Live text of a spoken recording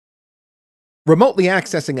Remotely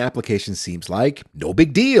accessing applications seems like no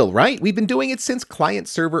big deal, right? We've been doing it since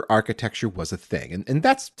client-server architecture was a thing. And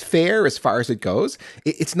that's fair as far as it goes.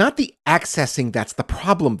 It's not the accessing that's the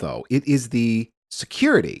problem, though. It is the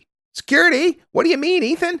security. Security? What do you mean,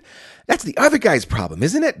 Ethan? That's the other guy's problem,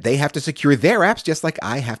 isn't it? They have to secure their apps just like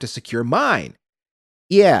I have to secure mine.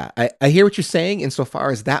 Yeah, I hear what you're saying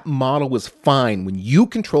insofar as that model was fine when you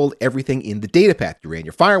controlled everything in the data path. You ran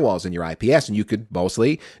your firewalls and your IPS, and you could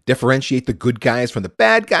mostly differentiate the good guys from the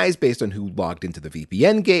bad guys based on who logged into the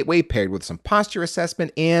VPN gateway, paired with some posture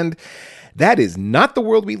assessment, and that is not the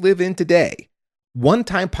world we live in today.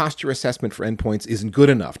 One-time posture assessment for endpoints isn't good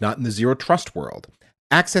enough, not in the zero trust world.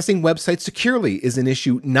 Accessing websites securely is an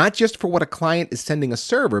issue not just for what a client is sending a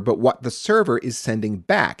server, but what the server is sending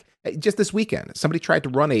back. Just this weekend, somebody tried to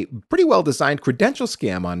run a pretty well-designed credential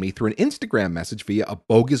scam on me through an Instagram message via a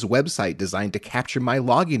bogus website designed to capture my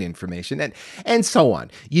login information, and so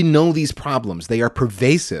on. You know these problems. They are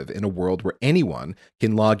pervasive in a world where anyone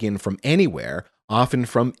can log in from anywhere, often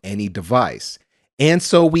from any device. And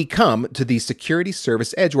so we come to the Security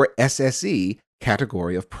Service Edge, or SSE,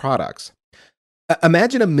 category of products.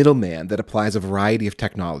 Imagine a middleman that applies a variety of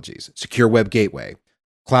technologies: secure web gateway,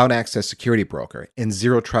 cloud access security broker, and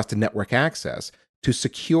zero trust and network access to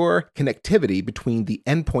secure connectivity between the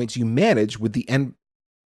endpoints you manage with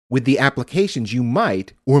the applications you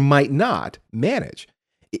might or might not manage.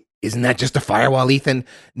 Isn't that just a firewall, Ethan?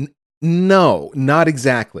 No, not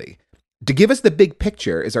exactly. To give us the big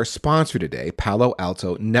picture is our sponsor today, Palo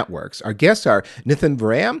Alto Networks. Our guests are Nithin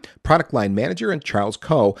Varayam, Product Line Manager, and Charles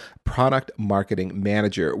Coe, Product Marketing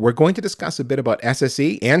Manager. We're going to discuss a bit about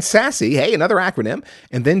SSE and SASE, hey, another acronym,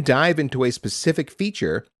 and then dive into a specific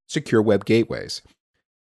feature, secure web gateways.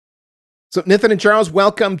 So Nithin and Charles,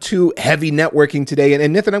 welcome to Heavy Networking today.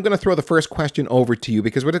 And Nithin, I'm going to throw the first question over to you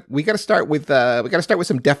because we got to start with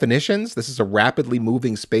some definitions. This is a rapidly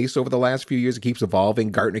moving space over the last few years. It keeps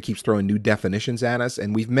evolving. Gartner keeps throwing new definitions at us,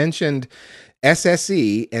 and we've mentioned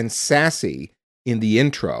SSE and SASE in the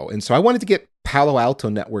intro. And so I wanted to get Palo Alto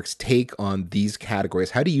Networks' take on these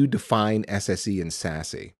categories. How do you define SSE and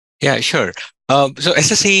SASE? Yeah, sure. So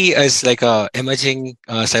SSE is like a emerging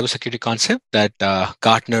cybersecurity concept that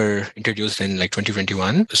Gartner introduced in like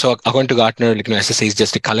 2021. So according to Gartner, SSE is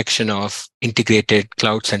just a collection of integrated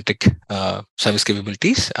cloud-centric service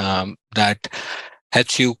capabilities that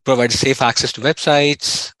helps you provide safe access to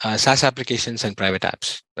websites, SaaS applications, and private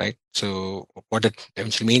apps, right? So what it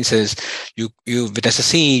eventually means is you with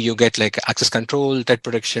SSE, you get like access control, threat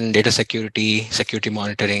protection, data security, security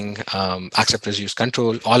monitoring, acceptors use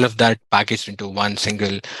control, all of that packaged into one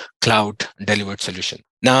single cloud delivered solution.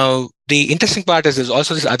 Now, the interesting part is there's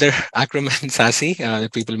also this other acronym SASE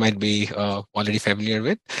that people might be already familiar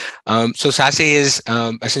with. So SASE is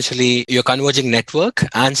essentially you're converging network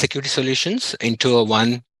and security solutions into a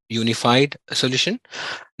one unified solution.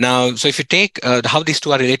 Now, so if you take how these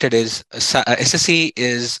two are related is SSE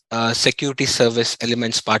is a security service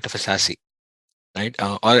elements part of a SASE, right?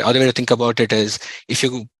 Or other way to think about it is if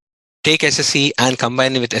you take SSE and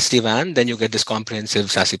combine it with SD-WAN, then you get this comprehensive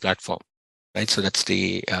SASE platform. Right, so that's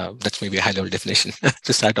maybe a high-level definition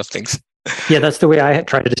to start off things. Yeah, that's the way I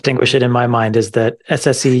try to distinguish it in my mind. Is that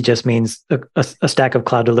SSE just means a stack of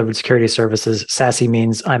cloud-delivered security services. SASE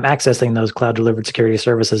means I'm accessing those cloud-delivered security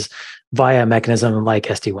services via a mechanism like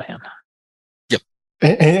SD-WAN. Yep.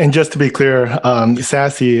 And just to be clear,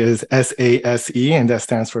 SASE is SASE, and that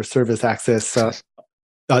stands for Service Access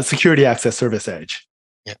Security Access Service Edge.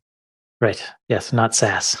 Right. Yes, not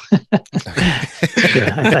SaaS. I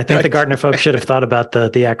think the Gartner folks should have thought about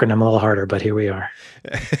the acronym a little harder, but here we are.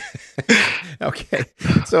 Okay.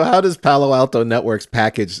 So how does Palo Alto Networks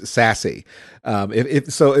package SASE?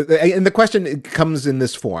 And the question comes in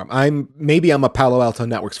this form. I'm a Palo Alto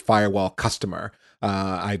Networks firewall customer.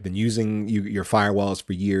 I've been using your firewalls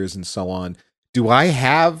for years and so on. Do I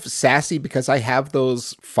have SASE because I have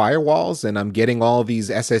those firewalls and I'm getting all these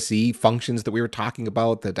SSE functions that we were talking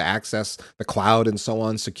about to access the cloud and so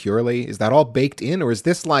on securely? Is that all baked in, or is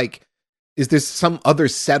this some other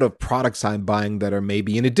set of products I'm buying that are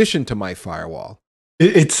maybe in addition to my firewall?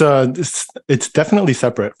 It's definitely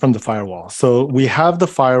separate from the firewall. So we have the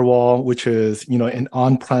firewall, which is an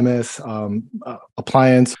on-premise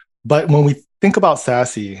appliance. But when we think about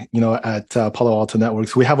SASE, at Palo Alto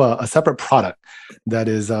Networks, we have a separate product that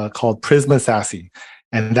is called Prisma SASE.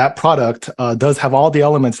 And that product does have all the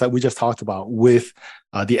elements that we just talked about with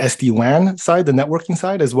the SD-WAN side, the networking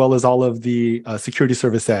side, as well as all of the security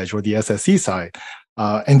service edge or the SSE side.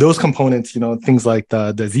 And those components, things like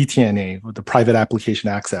the ZTNA or the private application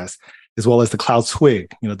access, as well as the cloud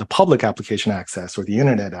SWG, the public application access or the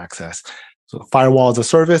internet access. So firewall as a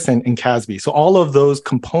service and CASB. So all of those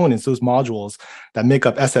components, those modules that make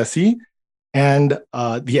up SSE and the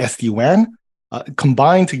SD-WAN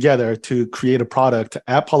combine together to create a product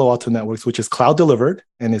at Palo Alto Networks, which is cloud delivered,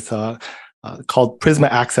 and it's called Prisma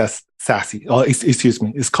Access SASE. Oh, excuse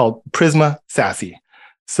me, it's called Prisma SASE.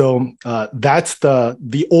 So that's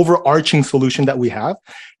the overarching solution that we have.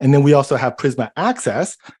 And then we also have Prisma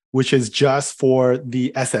Access, which is just for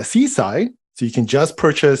the SSE side. So you can just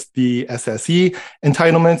purchase the SSE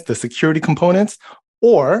entitlements, the security components,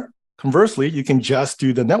 or conversely, you can just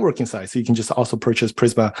do the networking side. So you can just also purchase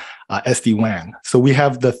Prisma SD-WAN. So we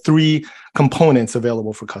have the three components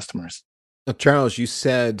available for customers. Now, Charles, you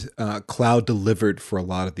said cloud delivered for a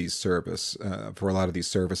lot of these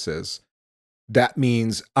services. That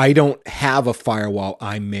means I don't have a firewall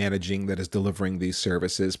I'm managing that is delivering these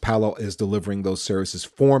services. Palo is delivering those services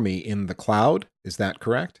for me in the cloud. Is that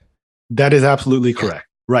correct? That is absolutely correct.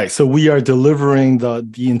 Right. So we are delivering the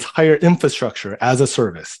entire infrastructure as a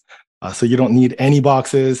service. So you don't need any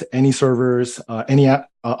boxes, any servers, any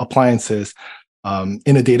appliances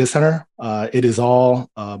in a data center. It is all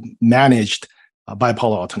managed by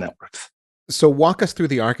Palo Alto Networks. So walk us through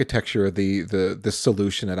the architecture of the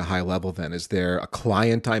solution at a high level then. Is there a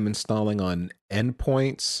client I'm installing on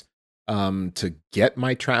endpoints to get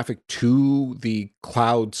my traffic to the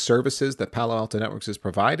cloud services that Palo Alto Networks is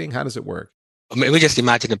providing? How does it work? Maybe just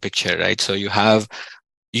imagine a picture, right? So you have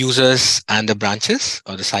users and the branches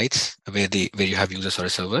or the sites where you have users or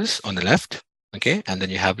servers on the left. Okay, and then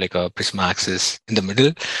you have like a Prisma Access in the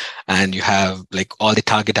middle, and you have like all the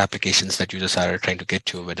target applications that users are trying to get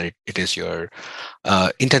to, whether it is your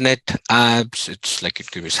internet apps, it's like it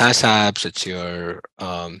could be SaaS apps, it's your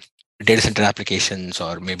data center applications,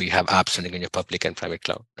 or maybe you have apps running in your public and private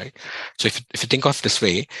cloud, right? So if you think of this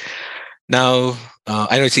way, now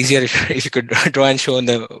I know it's easier if you could draw and show on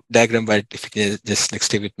the diagram, but if you can just like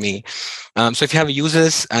stay with me. So if you have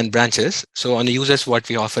users and branches, so on the users, what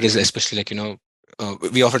we offer is especially like,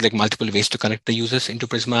 we offer like multiple ways to connect the users into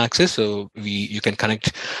Prisma Access. So you can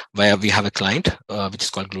connect we have a client, which is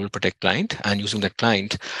called Global Protect client. And using that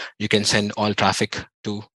client, you can send all traffic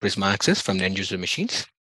to Prisma Access from the end user machines.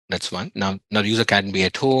 That's one. Now the user can be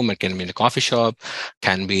at home, it can be in a coffee shop,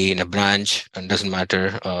 can be in a branch, and doesn't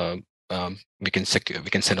matter. We can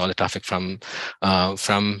send all the traffic from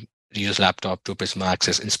the user's laptop to Prisma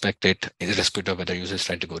Access, inspect it, irrespective of whether the user is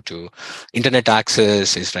trying to go to internet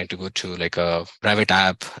access, is trying to go to like a private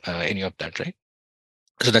app, any of that, right?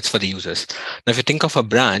 So that's for the users. Now, if you think of a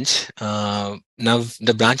branch, now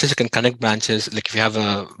the branches, you can connect branches. Like if you have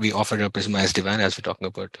we offer a Prisma SD-WAN as we were talking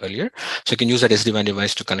about earlier. So you can use that SD-WAN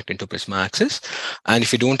device to connect into Prisma Access. And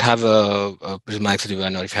if you don't have a Prisma Access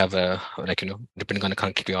SD-WAN, or if you have depending on the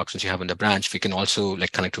connectivity options you have in the branch, we can also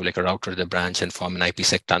like connect to like a router to the branch and form an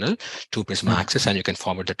IPsec tunnel to Prisma Access, and you can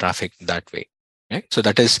forward the traffic that way. Right? So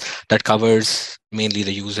that covers mainly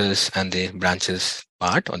the users and the branches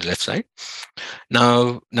part on the left side.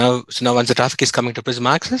 Now once the traffic is coming to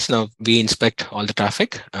Prisma Access, now we inspect all the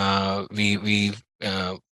traffic. We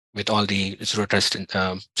with all the zero trust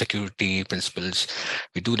security principles,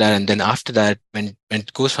 we do that, and then after that, when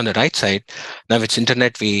it goes on the right side, now it's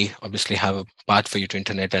internet. We obviously have a path for you to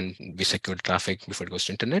internet, and we secure the traffic before it goes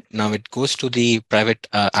to internet. Now it goes to the private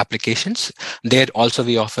applications. There also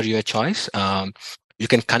we offer you a choice. You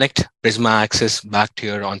can connect Prisma Access back to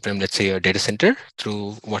your on-prem, let's say your data center,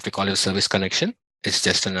 through what we call a service connection. It's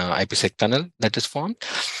just an IPsec tunnel that is formed.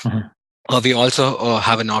 Mm-hmm. We also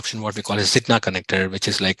have an option, what we call a Signa connector, which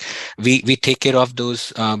is like we take care of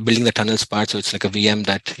those building the tunnels part. So it's like a VM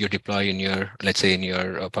that you deploy in your, let's say in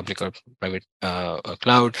your public or private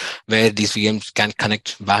cloud, where these VMs can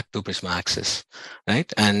connect back to Prisma Access,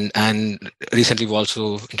 right? And recently we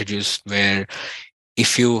also introduced where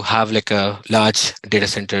if you have like a large data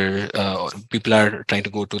center, people are trying to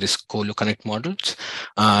go to this colo connect models.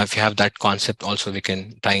 If you have that concept, also we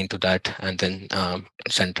can tie into that and then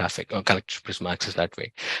send traffic or connect Prisma Access that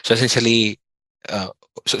way. So essentially,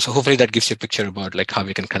 so hopefully that gives you a picture about like how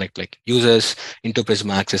we can connect like users into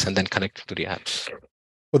Prisma Access and then connect to the apps.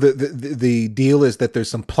 Well, the deal is that there's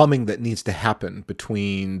some plumbing that needs to happen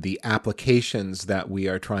between the applications that we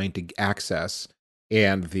are trying to access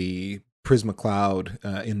and the Prisma Cloud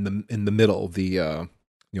in the middle, the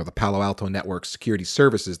Palo Alto Network security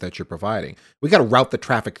services that you're providing. We got to route the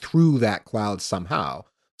traffic through that cloud somehow.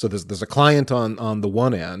 So there's a client on the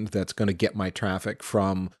one end that's going to get my traffic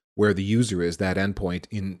from where the user is, that endpoint,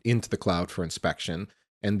 into the cloud for inspection.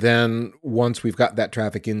 And then once we've got that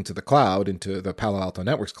traffic into the cloud, into the Palo Alto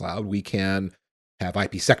Networks cloud, we can have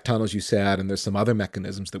IPsec tunnels, you said, and there's some other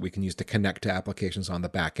mechanisms that we can use to connect to applications on the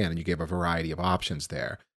back end. And you gave a variety of options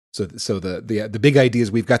there. So the big idea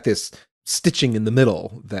is we've got this stitching in the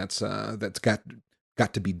middle that's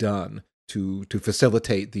got to be done to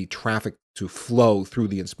facilitate the traffic to flow through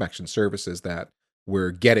the inspection services that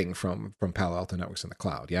we're getting from Palo Alto Networks in the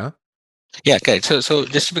cloud. Yeah. Yeah, okay. So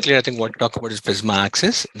just to be clear, I think what we talk about is Prisma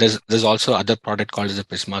Access. There's also other product called as the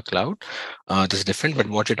Prisma Cloud. This is different, but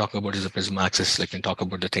what you're talking about is the Prisma Access. Like, we can talk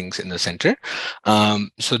about the things in the center.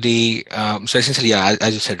 So essentially, yeah,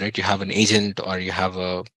 as you said, right, you have an agent or you have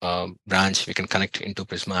a branch we can connect into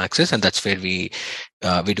Prisma Access, and that's where we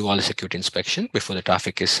do all the security inspection before the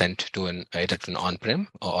traffic is sent to either to an on-prem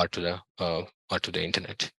or to the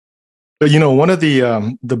internet. But one of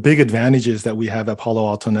the big advantages that we have at Palo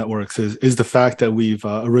Alto Networks is the fact that we've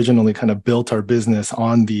originally kind of built our business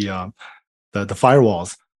on the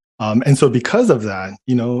firewalls, and so because of that,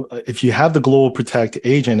 if you have the Global Protect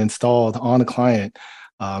agent installed on a client,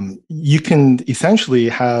 you can essentially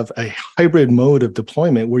have a hybrid mode of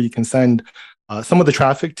deployment where you can send some of the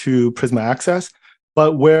traffic to Prisma Access,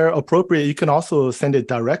 but where appropriate, you can also send it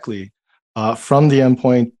directly from the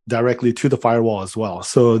endpoint directly to the firewall as well.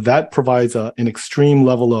 So that provides an extreme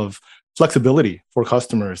level of flexibility for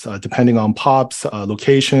customers, depending on POPs,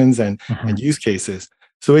 locations, and use cases.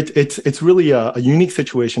 So it's really a unique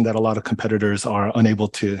situation that a lot of competitors are unable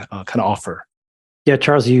to kind of offer. Yeah,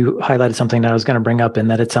 Charles, you highlighted something that I was going to bring up, in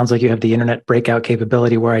that it sounds like you have the internet breakout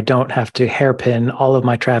capability where I don't have to hairpin all of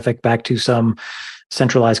my traffic back to some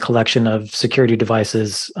centralized collection of security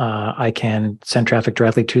devices. I can send traffic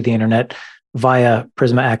directly to the internet via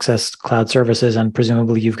Prisma Access cloud services, and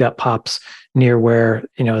presumably you've got POPs near where,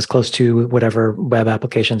 as close to whatever web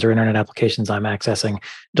applications or internet applications I'm accessing.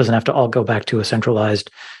 It doesn't have to all go back to a centralized,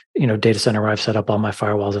 data center where I've set up all my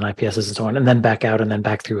firewalls and IPSs and so on, and then back out and then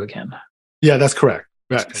back through again. Yeah, that's correct.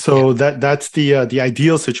 Right. So that's the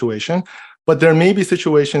ideal situation, but there may be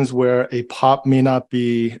situations where a POP may not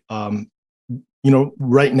be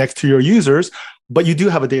right next to your users, but you do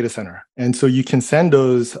have a data center. And so you can send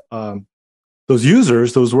those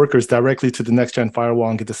users, those workers, directly to the next gen firewall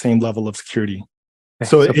and get the same level of security. Okay.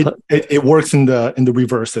 So it works in the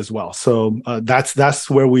reverse as well. So that's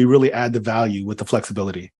where we really add the value with the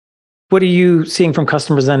flexibility. What are you seeing from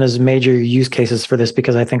customers then as major use cases for this?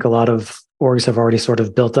 Because I think a lot of orgs have already sort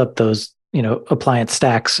of built up those appliance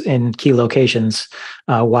stacks in key locations.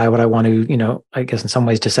 Why would I want to, I guess in some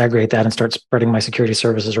ways disaggregate that and start spreading my security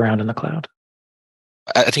services around in the cloud?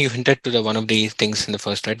 I think you hinted to one of the things in the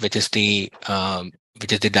first, right, which is the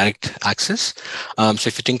direct access. So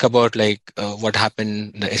if you think about what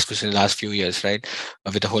happened, especially in the last few years, right,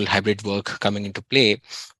 with the whole hybrid work coming into play,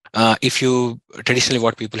 if you traditionally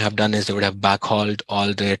what people have done is they would have backhauled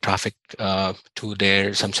all their traffic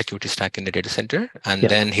to some security stack in the data center and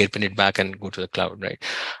then hairpin it back and go to the cloud, right?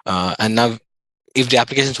 And now, if the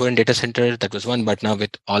applications were in data center, that was one, but now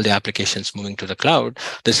with all the applications moving to the cloud,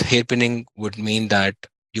 this hairpinning would mean that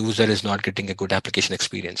user is not getting a good application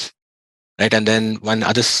experience, right? And then one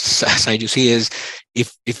other side you see is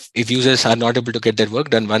if users are not able to get their work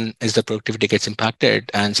done, one is the productivity gets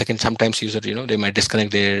impacted, and second, sometimes user they might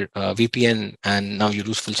disconnect their VPN, and now you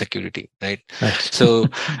lose full security, right? So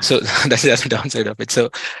that's the downside of it.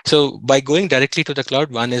 So by going directly to the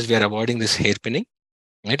cloud, one is we are avoiding this hairpinning,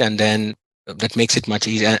 right? And then that makes it much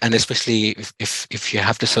easier, and especially if you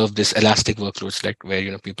have to serve this elastic workloads, like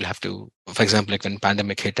where people have to, for example, like when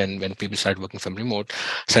pandemic hit and when people started working from remote,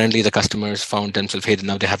 suddenly the customers found themselves, hey,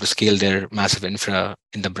 now they have to scale their massive infra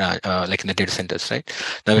in the branch, like in the data centers, right?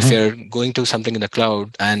 Now, if you're going to something in the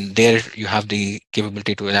cloud and there you have the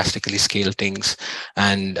capability to elastically scale things,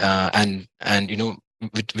 and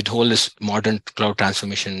with whole this modern cloud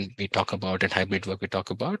transformation we talk about and hybrid work we talk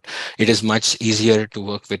about, it is much easier to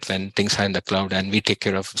work with when things are in the cloud, and we take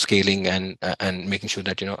care of scaling and making sure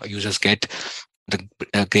that users get the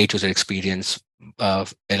great user experience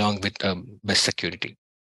along with best security.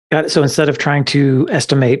 Got it. So instead of trying to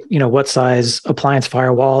estimate, what size appliance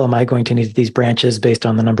firewall am I going to need these branches based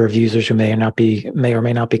on the number of users who may or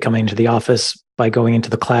may not be coming into the office, by going into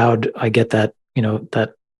the cloud, I get that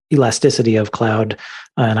that elasticity of cloud,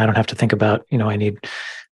 and I don't have to think about, I need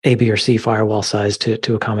A, B, or C firewall size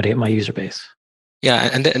to accommodate my user base. Yeah,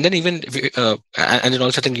 and then even and then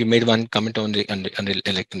also I think you made one comment on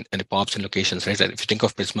the POPs and locations, right? That if you think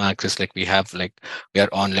of Prisma Access, we are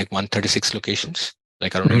on 136 locations,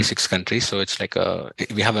 around 86 countries. So it's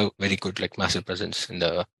we have a very good massive presence in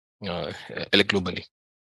the globally.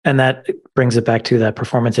 And that brings it back to that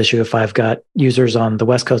performance issue. If I've got users on the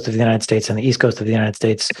West Coast of the United States and the East Coast of the United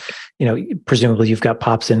States, presumably you've got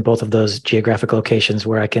POPs in both of those geographic locations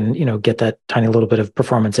where I can, get that tiny little bit of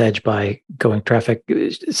performance edge by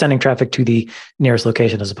sending traffic to the nearest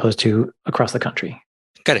location as opposed to across the country.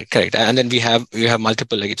 Correct. And then we have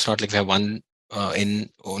multiple. Like it's not like we have one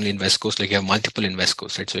only in West Coast. Like you have multiple in West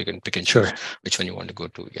Coast, right? So you can pick and choose which one you want to go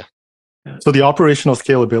to. Yeah. So the operational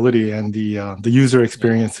scalability and the user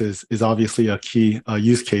experience is obviously a key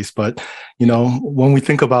use case. But when we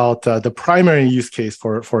think about the primary use case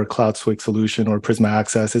for a Cloud SWG solution or Prisma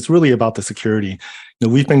Access, it's really about the security.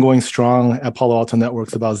 We've been going strong at Palo Alto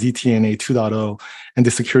Networks about ZTNA 2.0 and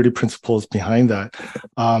the security principles behind that.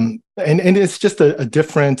 And it's just a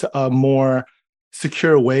different, more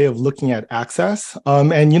secure way of looking at access.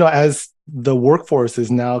 And as the workforce is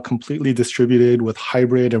now completely distributed with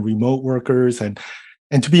hybrid and remote workers, and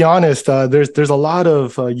to be honest, there's a lot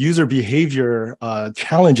of user behavior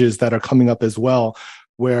challenges that are coming up as well,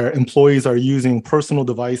 where employees are using personal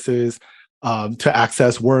devices to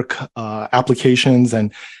access work applications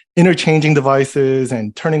and interchanging devices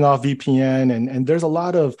and turning off VPN, and there's a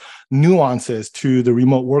lot of nuances to the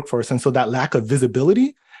remote workforce, and so that lack of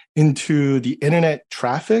visibility into the internet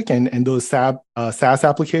traffic and those SaaS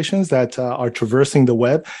applications that are traversing the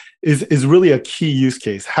web is really a key use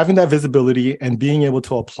case. Having that visibility and being able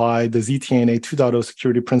to apply the ZTNA 2.0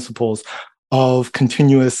 security principles of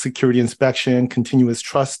continuous security inspection, continuous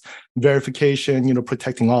trust verification,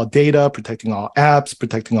 protecting all data, protecting all apps,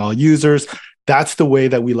 protecting all users. That's the way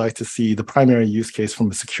that we like to see the primary use case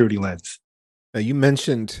from a security lens. Now, you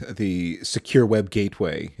mentioned the Secure Web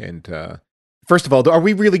Gateway, and first of all, are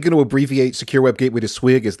we really going to abbreviate Secure Web Gateway to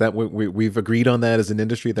SWG? Is that what we've agreed on that as an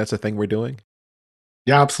industry? That's a thing we're doing?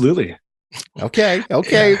 Yeah, absolutely. Okay. You're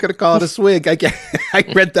going to call it a SWG.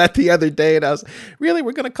 I read that the other day and I was, really,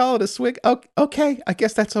 we're going to call it a SWG? Okay, I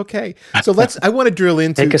guess that's okay. So I want to drill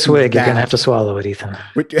into Take a swig, you're going to have to swallow it, Ethan.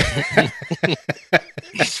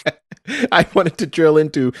 I wanted to drill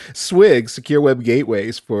into SWG, Secure Web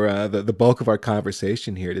Gateways, for the bulk of our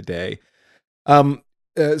conversation here today.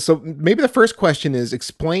 So maybe the first question is,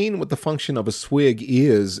 explain what the function of a SWG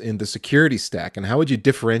is in the security stack, and how would you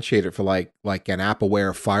differentiate it for like an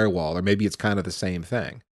app-aware firewall, or maybe it's kind of the same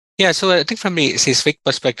thing? Yeah, so I think from the SWG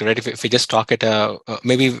perspective, right? If we just talk at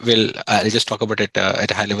maybe I'll just talk about it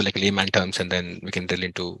at a high level, like layman terms, and then we can drill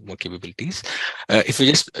into more capabilities. If we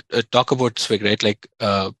just talk about SWG, right? Like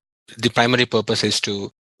the primary purpose is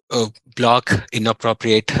to block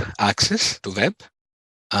inappropriate access to web.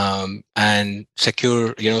 And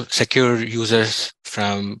secure users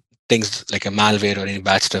from things like a malware or any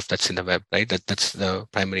bad stuff that's in the web, right? That's the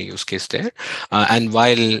primary use case there. And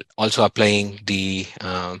while also applying the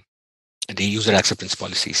user acceptance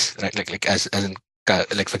policies, right? Like as in,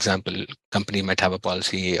 like for example, company might have a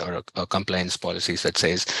policy or a compliance policies that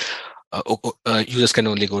says users can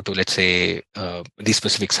only go to, let's say, these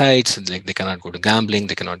specific sites. Like they cannot go to gambling,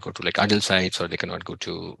 they cannot go to like adult sites, or they cannot go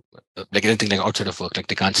to like anything like outside of work. Like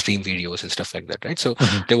they can't stream videos and stuff like that, right? So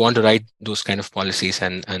they want to write those kind of policies,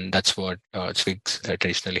 and that's what SWGs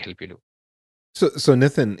traditionally help you do. So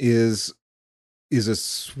Nathan, is a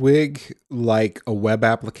SWG like a web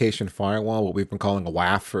application firewall, what we've been calling a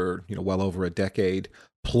WAF for well over a decade,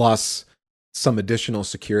 plus some additional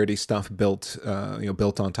security stuff built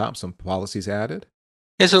on top, some policies added?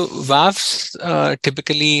 Yeah, so WAFs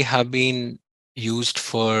typically have been used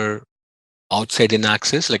for outside-in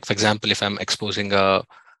access. Like for example, if I'm exposing a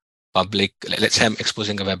public, let's say I'm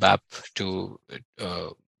exposing a web app to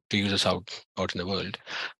users out in the world,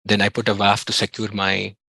 then I put a WAF to secure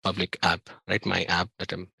my public app, right? My app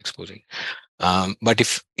that I'm exposing. But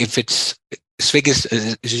if it's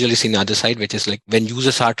SWG is usually seen on the other side, which is like when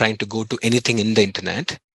users are trying to go to anything in the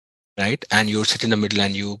internet, right? And you sit in the middle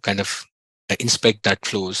and you kind of inspect that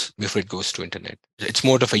flows before it goes to internet. It's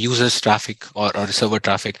more of a user's traffic or server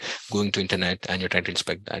traffic going to internet, and you're trying to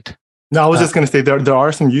inspect that. No, I was just going to say there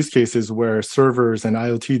are some use cases where servers and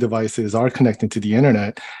IoT devices are connected to the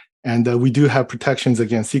internet. And we do have protections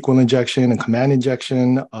against SQL injection and command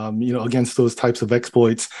injection, against those types of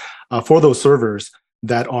exploits for those servers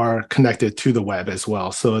that are connected to the web as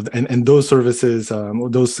well. So, and those services,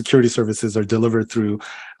 those security services are delivered through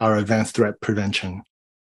our advanced threat prevention.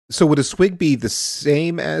 So would a SWG be the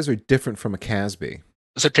same as or different from a CASB?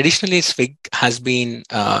 So traditionally, SWG has been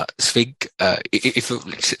SWG. If you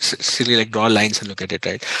silly like draw lines and look at it,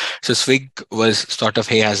 right? So SWG was sort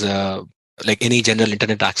of as a like any general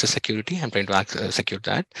internet access security. I'm trying to secure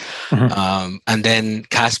that, and then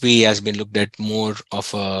CASB has been looked at more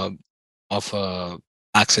of a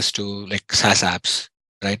access to like SaaS apps,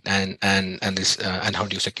 right? And this and how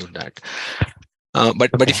do you secure that? But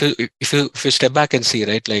if you step back and see,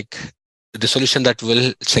 right, like the solution that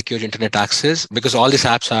will secure internet access, because all these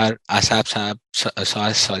apps are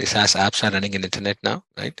SaaS apps are running in the internet now,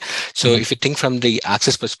 right? So if you think from the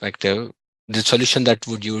access perspective, the solution that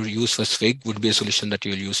would you use for SWG would be a solution that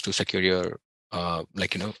you'll use to secure your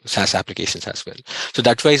SaaS applications as well. So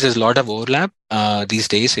that's why there's a lot of overlap these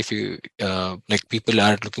days. If you people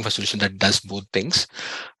are looking for a solution that does both things,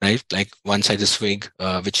 right? Like one side is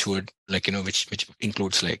SWG, which would which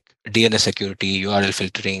includes like DNS security, URL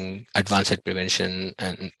filtering, advanced threat prevention,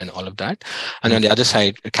 and all of that. And on the other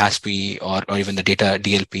side, CASB or even the data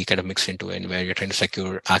DLP kind of mixed into it, where you're trying to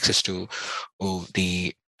secure access to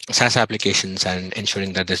the SaaS applications and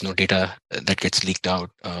ensuring that there's no data that gets leaked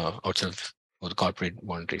out outside of the corporate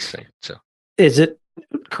boundaries, right? So, is it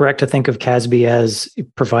correct to think of CASB as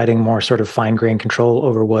providing more sort of fine-grained control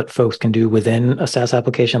over what folks can do within a SaaS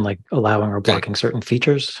application, like allowing or blocking certain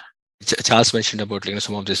features? Charles mentioned about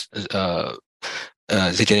some of this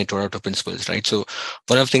ZTNA Toronto principles, right? So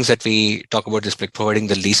one of the things that we talk about is like providing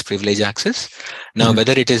the least privilege access. Now,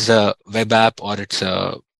 whether it is a web app or it's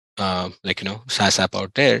a SaaS app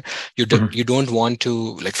out there, you don't want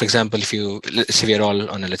to, like, for example, let's say we are all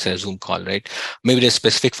on let's say a Zoom call, right? Maybe there's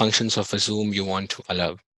specific functions of a Zoom you want to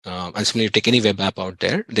allow. And similarly, you take any web app out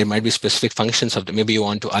there might be specific functions of maybe you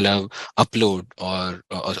want to allow upload or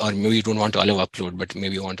maybe you don't want to allow upload, but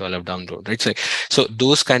maybe you want to allow download, right? So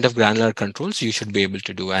those kind of granular controls you should be able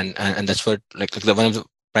to do. And that's what one of the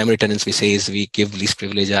primary tenets we say is we give least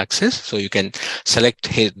privilege access. So you can select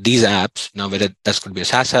these apps. Now, whether that could be a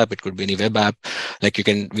SaaS app, it could be any web app. Like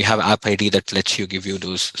we have app ID that lets you give you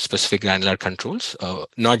those specific granular controls,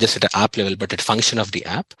 not just at the app level, but at function of the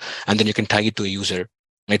app. And then you can tag it to a user,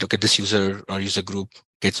 right? Okay, this user or user group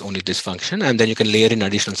gets only this function. And then you can layer in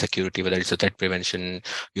additional security, whether it's a threat prevention,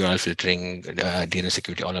 URL filtering, DNS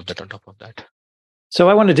security, all of that on top of that. So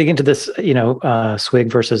I want to dig into this, SWG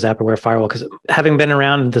versus app-aware firewall, because having been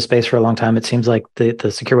around the space for a long time, it seems like the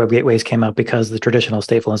secure web gateways came out because the traditional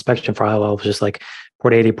stateful inspection firewall was just like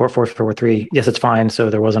port 80, port 443. Yes, it's fine. So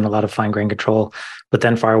there wasn't a lot of fine-grained control. But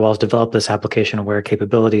then firewalls developed this application-aware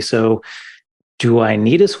capability. So do I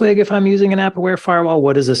need a SWG if I'm using an app-aware firewall?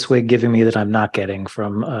 What is a SWG giving me that I'm not getting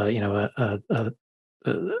from a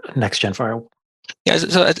next-gen firewall? Yeah,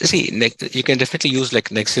 so see, you can definitely use like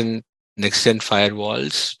next-gen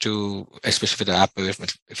firewalls to, especially for the app, if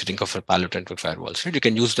you think of a Palo Alto network firewalls, right? You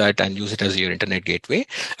can use that and use it as your internet gateway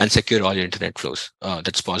and secure all your internet flows.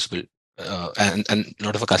 That's possible. And a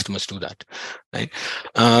lot of our customers do that, right?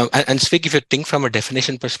 And SWG, if you think from a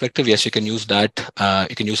definition perspective, yes, you can use that.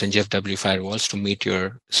 You can use NGFW firewalls to meet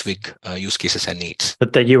your SWG use cases and needs.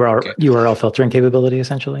 But the URL filtering capability,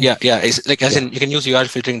 essentially. Yeah. It's like in you can use URL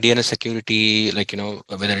filtering, DNS security,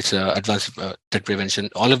 whether it's advanced threat prevention,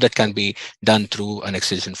 all of that can be done through an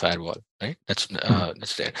extension firewall, right? That's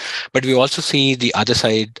there. But we also see the other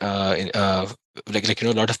side.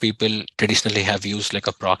 A lot of people traditionally have used like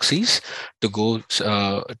a proxies to go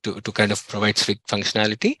to kind of provide SWG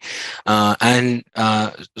functionality, and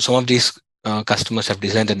some of these customers have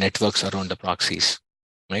designed the networks around the proxies,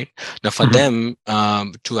 right? Now for them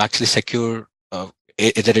to actually secure, either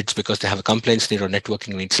it's because they have a compliance need or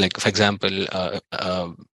networking needs. Like for example,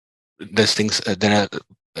 there's things there are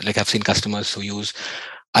like I've seen customers who use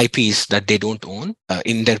IPs that they don't own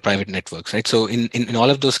in their private networks, right? So in all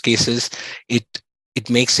of those cases, it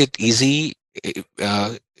makes it easy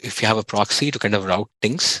if you have a proxy to kind of route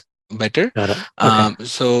things better. Got it.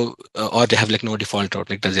 Okay. Or they have like no default route,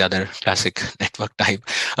 like that's the other classic network type.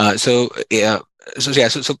 So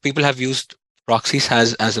people have used proxies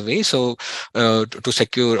as a way to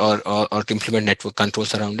secure or to implement network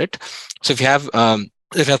controls around it. So if you have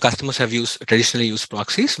customers have traditionally used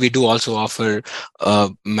proxies, we do also offer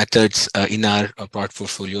methods in our product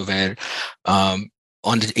portfolio where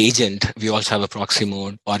on the agent, we also have a proxy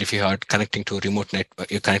mode, or if you are connecting to a remote network,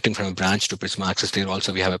 you're connecting from a branch to Prisma Access, there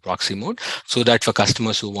also we have a proxy mode, so that for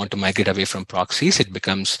customers who want to migrate away from proxies, it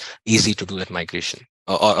becomes easy to do that migration.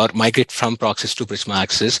 Or migrate from proxies to Prisma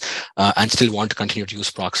Access and still want to continue to use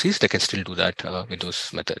proxies, they can still do that with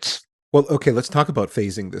those methods. Well, okay, let's talk about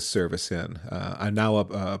phasing this service in. I'm now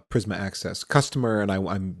a Prisma Access customer, and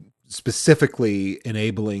I'm specifically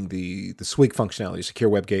enabling the SWG functionality, secure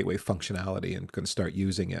web gateway functionality, and going to start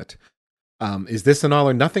using it. Is this an all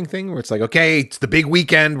or nothing thing where it's like, okay, it's the big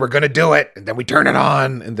weekend, we're going to do it, and then we turn it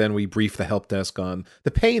on, and then we brief the help desk on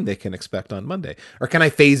the pain they can expect on Monday? Or can I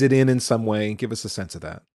phase it in some way and give us a sense of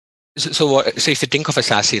that? So if you think of a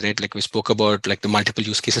SASE, right, like we spoke about like the multiple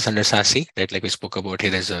use cases under SASE, right, like we spoke about, hey,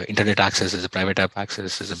 there's a internet access, there's a private app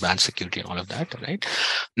access, there's a branch security and all of that, right?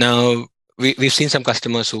 Now, we've seen some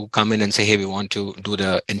customers who come in and say, hey, we want to do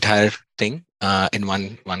the entire thing in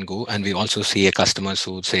one go. And we also see customers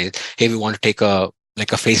who say, hey, we want to take a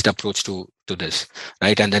phased approach to this,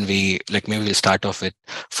 right? And then maybe we'll start off with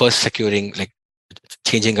first securing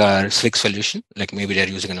changing our SWG solution. Like maybe they're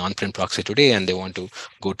using an on-prem proxy today and they want to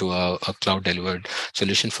go to a cloud delivered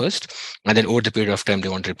solution first. And then over the period of time, they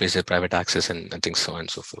want to replace their private access and things so on and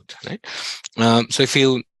so forth, right?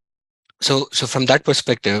 So from that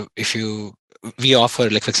perspective, we offer,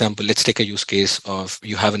 like, for example, let's take a use case of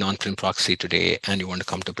you have an on-prem proxy today and you want to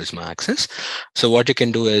come to Prisma Access. So what you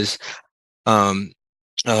can do is,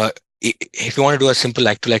 if you want to do a simple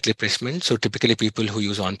like-to-like replacement, so typically people who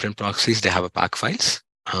use on-prem proxies, they have a pack files,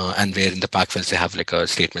 and where in the pack files they have like a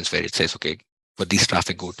statements where it says, okay, for these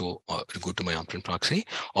traffic go to my on-prem proxy.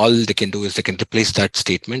 All they can do is they can replace that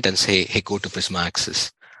statement and say, hey, go to Prisma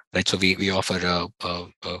Access, right? So we offer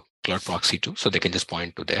a cloud proxy too, so they can just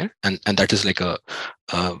point to there, and that is like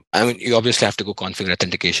I mean, you obviously have to go configure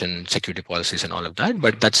authentication, security policies, and all of that,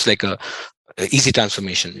 but that's like a easy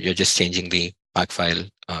transformation. You're just changing the pack file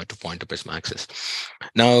to point to Prisma Access.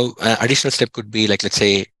 Now, additional step could be like, let's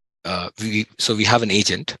say we have an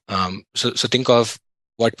agent. So think of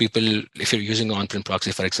what people, if you're using an on-prem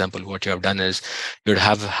proxy, for example, what you have done is you'd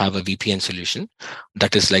have a VPN solution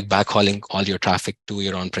that is like backhauling all your traffic to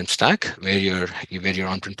your on-prem stack where your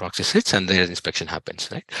on-prem proxy sits, and their inspection happens,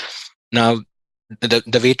 right? Now,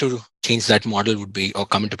 the way to change that model would be, or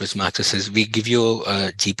come into Prisma Access, is we give you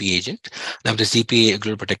a GP agent. Now this GP,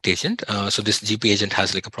 Global Protect agent, so this GP agent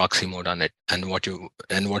has like a proxy mode on it, and what you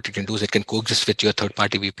can do is it can coexist with your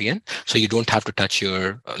third-party VPN, so you don't have to touch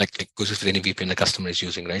your like coexist with any VPN the customer is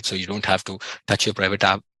using, right? So you don't have to touch your private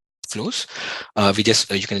app flows. We just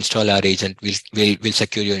you can install our agent. We'll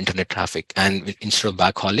secure your internet traffic, and instead of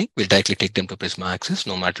backhauling, we'll directly take them to Prisma Access,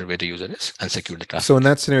 no matter where the user is, and secure the traffic. So in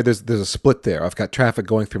that scenario, there's a split there. I've got traffic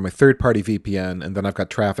going through my third-party VPN, and then I've got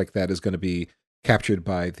traffic that is going to be captured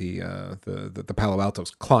by the Palo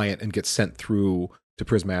Alto's client and gets sent through to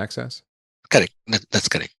Prisma Access. Correct. That's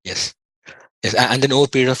correct. Yes. Yes, and then over a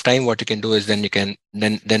period of time, what you can do is then you can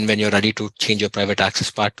then when you're ready to change your private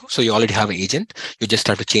access part too. So you already have an agent. You just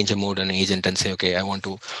have to change a mode on an agent and say, okay, I want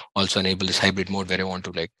to also enable this hybrid mode where I want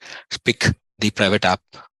to like pick the private app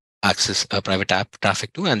access, private app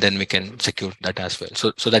traffic too, and then we can secure that as well.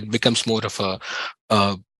 So that becomes more of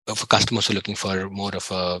a customers who are looking for more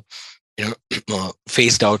of a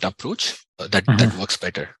phased out approach that works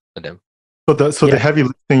better for them. The heavy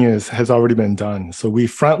lifting has already been done. So we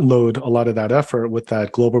front load a lot of that effort with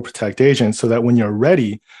that Global Protect agent, so that when you're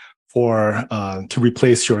ready for to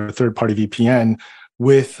replace your third-party VPN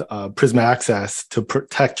with Prisma Access to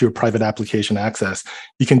protect your private application access,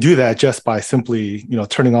 you can do that just by simply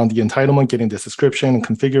turning on the entitlement, getting the subscription, and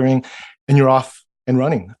configuring, and you're off and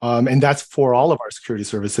running. And that's for all of our security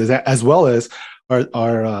services, as well as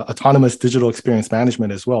our autonomous digital experience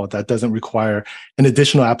management as well. That doesn't require an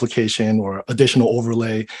additional application or additional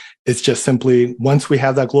overlay. It's just simply, once we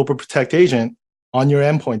have that Global Protect agent on your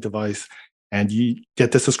endpoint device and you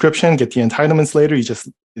get the subscription, get the entitlements later, you just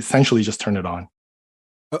essentially just turn it on.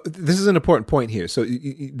 This is an important point here. So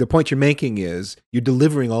the point you're making is you're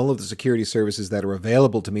delivering all of the security services that are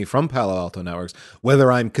available to me from Palo Alto Networks,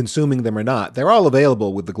 whether I'm consuming them or not. They're all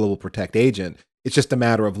available with the Global Protect agent. It's just a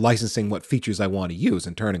matter of licensing what features I want to use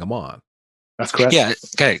and turning them on. That's correct. Yeah,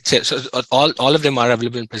 correct. So all of them are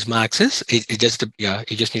available in Prisma Access. You just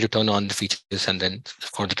need to turn on the features and then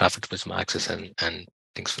for the traffic to Prisma Access and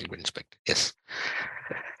things will be inspected. Yes.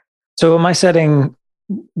 So am I setting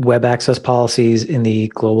web access policies in the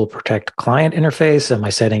Global Protect client interface? Am I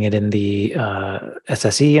setting it in the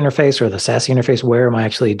SSE interface or the SASE interface? Where am I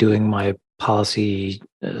actually doing my policy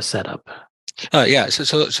setup? Yeah.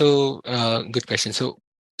 So good question. So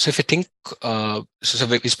if you think, so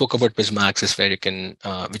we spoke about Prisma Access where you can,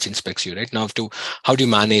 which inspects you, right? Now how do you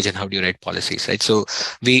manage and how do you write policies, right? So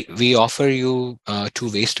we offer you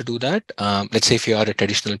two ways to do that. Let's say if you are a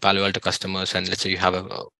traditional Palo Alto customers, and let's say you have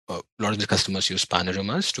a lot of the customers use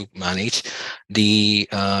panoramas to manage their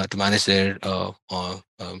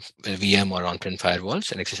VM or on-prem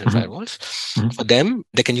firewalls and extension firewalls. For them,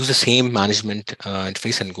 they can use the same management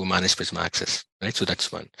interface and go manage Prisma Access, right? So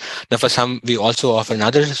that's one. Now for some, we also offer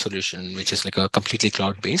another solution, which is like a completely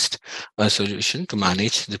cloud-based solution to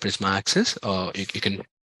manage the Prisma Access. You can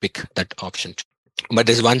pick that option too. But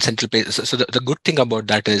there's one central place. So the good thing about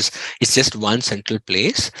that is it's just one central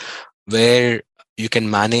place where you can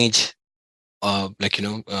manage, whether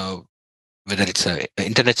it's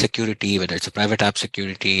internet security, whether it's a private app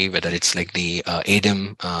security, whether it's like the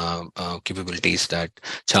ADEM capabilities that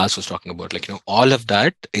Charles was talking about. All of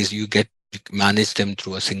that is you manage them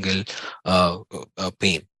through a single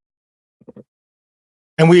pane.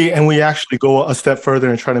 And we actually go a step further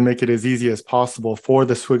and try to make it as easy as possible for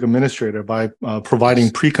the SWG administrator by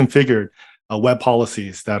providing pre-configured web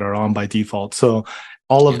policies that are on by default. So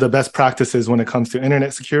all of the best practices when it comes to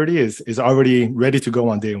internet security is already ready to go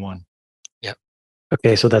on day one. Yeah.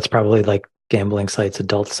 Okay, so that's probably like gambling sites,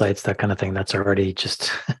 adult sites, that kind of thing. That's already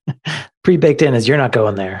just pre-baked in as you're not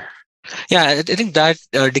going there. Yeah, I think that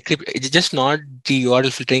it's just not the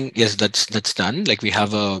URL filtering. Yes, that's done. Like we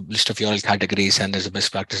have a list of URL categories, and there's a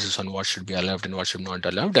best practices on what should be allowed and what should not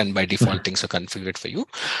allowed, and by default things are configured for you.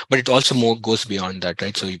 But it also more goes beyond that,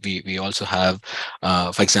 right? So we also have,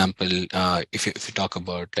 for example, if you talk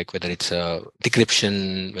about like whether it's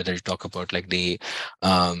decryption, whether you talk about like the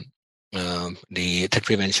threat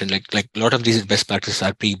prevention, like a lot of these best practices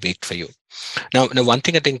are pre-baked for you. Now, one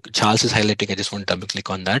thing I think Charles is highlighting, I just want to double click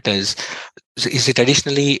on that is it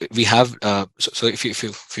traditionally we have, so if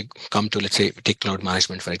you come to, let's say, take cloud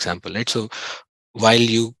management, for example, right? So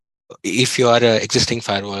while if you are an existing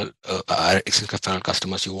firewall,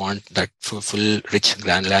 customers, you want that full rich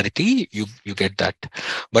granularity, you get that.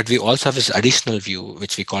 But we also have this additional view,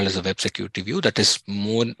 which we call as a web security view, that is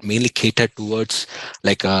mainly catered towards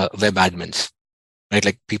like web admins, right?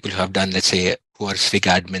 Like people who have done, let's say, who are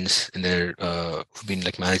SWG admins in their who've been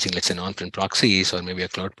like managing, let's say, an on-prem proxies or maybe a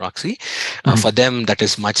cloud proxy. For them, that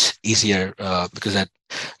is much easier because that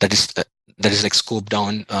is like scoped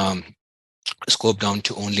down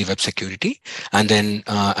to only web security, and then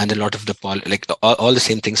and a lot of the all the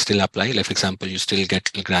same things still apply. Like for example, you still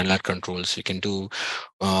get granular controls. You can do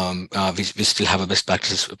we still have a best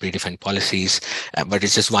practices predefined policies, but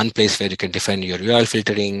it's just one place where you can define your URL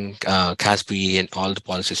filtering, CASB, and all the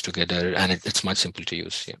policies together, and it's much simple to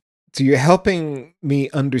use. Yeah. So you're helping me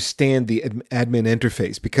understand the admin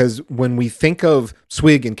interface, because when we think of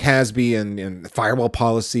SWG and CASB and firewall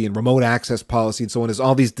policy and remote access policy and so on as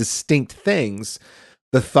all these distinct things,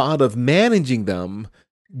 the thought of managing them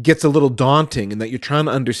gets a little daunting, in that you're trying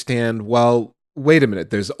to understand, well, wait a minute,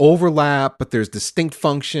 there's overlap, but there's distinct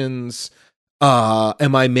functions.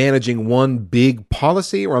 Am I managing one big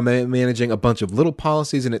policy, or am I managing a bunch of little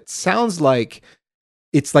policies? And it sounds like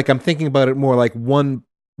it's like I'm thinking about it more like one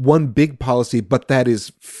big policy, but that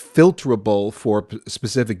is filterable for a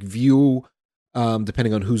specific view,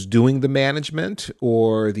 depending on who's doing the management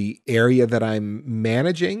or the area that I'm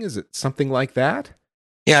managing. Is it something like that?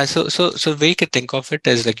 Yeah, so the way you could think of it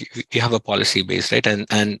is like you have a policy base, right?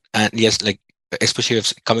 And yes, like especially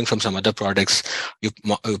if coming from some other products, you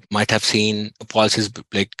might have seen policies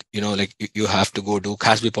like, like you have to go do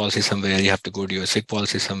CASB policy somewhere, you have to go do your SIG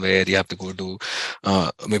policy somewhere, you have to go do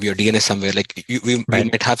maybe your DNS somewhere. Like we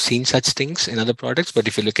might have seen such things in other products, but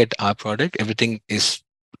if you look at our product, everything is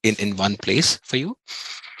in one place for you.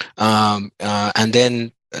 And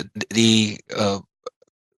then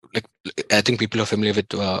like I think people are familiar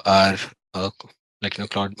with our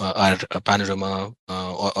cloud, our panorama,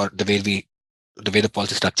 or the way the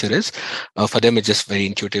policy structure is. For them, it's just very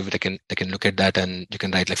intuitive. They can look at that, and you can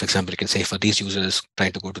write, like for example, you can say for these users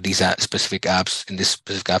trying to go to these specific apps in this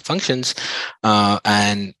specific app functions,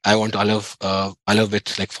 and I want to allow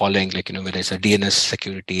with like following, like whether it's a DNS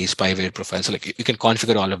security, spyware profile. So like you can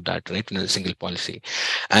configure all of that right in a single policy,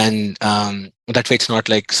 and that way it's not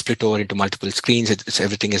like split over into multiple screens. It's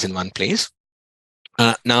everything is in one place.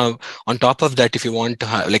 Now, on top of that, if you want to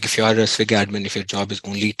have, like if you are a SWG admin, if your job is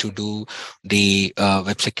only to do the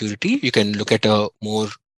web security, you can look at a more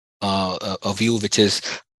a view which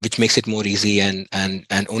makes it more easy and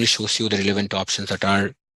only shows you the relevant options that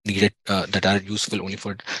are needed, that are useful only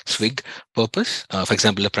for SWG purpose. For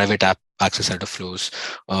example, the private app access side of flows,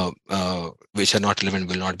 which are not relevant,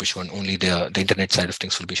 will not be shown. Only the internet side of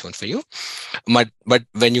things will be shown for you. But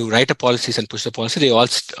when you write a policies and push the policy, they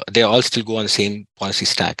all still go on the same policy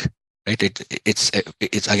stack, right? It's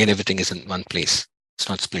again, everything is in one place. It's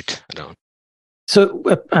not split around. So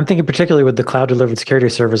I'm thinking particularly with the cloud delivered security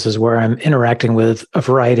services, where I'm interacting with a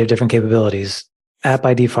variety of different capabilities: App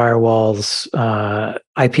ID firewalls,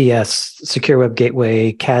 IPS, secure web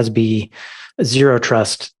gateway, CASB, zero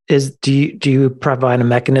trust. Do you provide a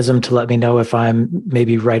mechanism to let me know if I'm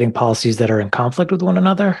maybe writing policies that are in conflict with one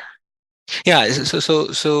another? Yeah.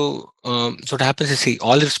 So what happens is, see,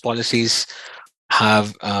 all these policies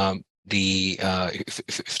have if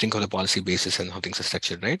you think of the policy basis and how things are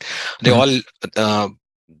structured, right?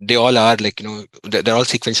 They all are like they're all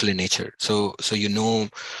sequential in nature. So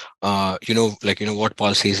what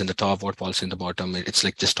policy is in the top, what policy in the bottom. It's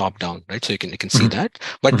like just top down, right? So you can see that.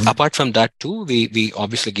 But apart from that too, we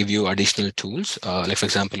obviously give you additional tools. Like for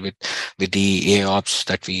example, with the AOps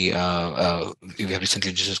that we have recently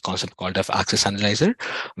introduced this concept called of access analyzer,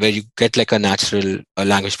 where you get like a natural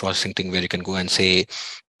language processing thing where you can go and say,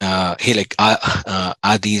 hey, like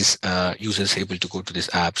are these users able to go to these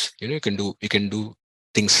apps? You can do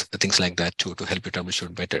things like that to help you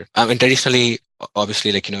troubleshoot better. I mean, traditionally,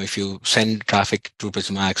 obviously, like, if you send traffic to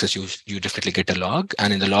Prisma Access, you definitely get a log,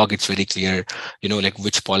 and in the log it's very clear, like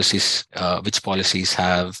which policies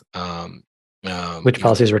have Which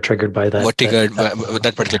policies were triggered by that? what triggered that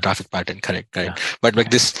that particular traffic pattern. Correct. Yeah. But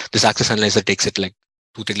like this access analyzer takes it like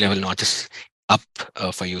 2-3 level notches up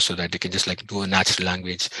for you, so that you can just like do a natural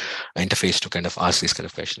language interface to kind of ask these kind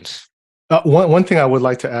of questions. One thing I would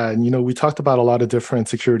like to add, we talked about a lot of different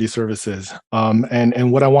security services,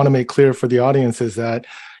 and what I want to make clear for the audience is that,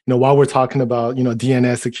 while we're talking about,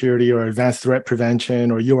 DNS security or advanced threat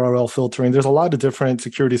prevention or URL filtering, there's a lot of different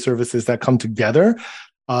security services that come together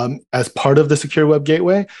as part of the secure web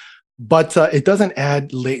gateway, but it doesn't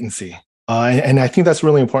add latency. And I think that's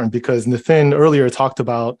really important because Nathan earlier talked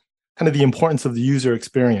about kind of the importance of the user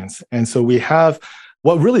experience. And so we have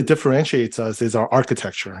what really differentiates us is our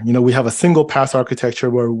architecture. We have a single pass architecture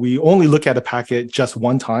where we only look at a packet just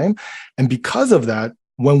one time. And because of that,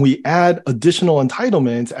 when we add additional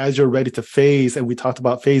entitlements as you're ready to phase, and we talked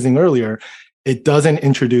about phasing earlier, it doesn't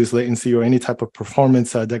introduce latency or any type of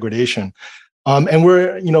performance degradation. And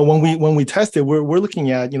we're, when we test it, we're looking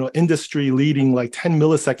at, industry leading like 10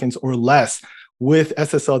 milliseconds or less with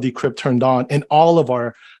SSL decrypt turned on and all of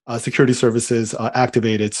our security services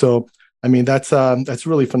activated. So, I mean, that's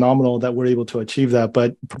really phenomenal that we're able to achieve that.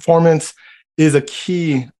 But performance is a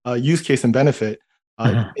key use case and benefit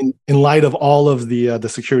in light of all of the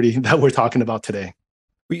security that we're talking about today.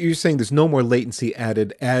 But you're saying there's no more latency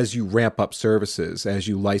added as you ramp up services, as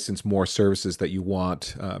you license more services that you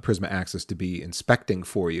want Prisma Access to be inspecting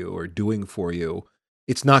for you or doing for you.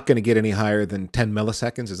 It's not going to get any higher than 10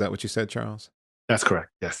 milliseconds. Is that what you said, Charles? That's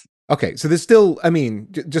correct. Yes. Okay. So there's still, I mean,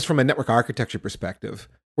 just from a network architecture perspective,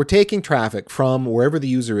 we're taking traffic from wherever the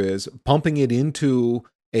user is, pumping it into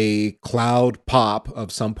a cloud POP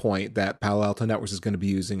of some point that Palo Alto Networks is going to be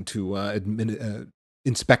using to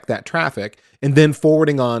inspect that traffic, and then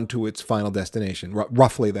forwarding on to its final destination.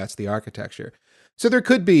 Roughly, that's the architecture. So there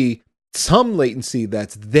could be some latency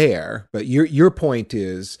that's there, but your point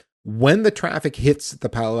is when the traffic hits the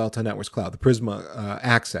Palo Alto Networks cloud, the Prisma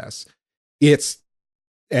Access, it's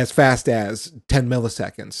as fast as 10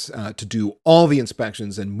 milliseconds to do all the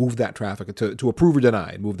inspections and move that traffic, to approve or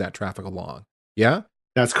deny, and move that traffic along. Yeah?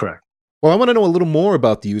 That's correct. Well, I want to know a little more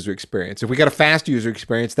about the user experience. If we got a fast user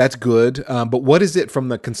experience, that's good. But what is it from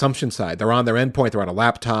the consumption side? They're on their endpoint, they're on a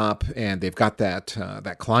laptop, and they've got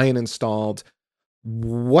that client installed.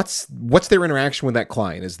 What's their interaction with that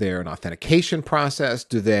client? Is there an authentication process?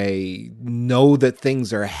 Do they know that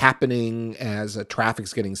things are happening as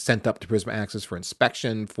traffic's getting sent up to Prisma Access for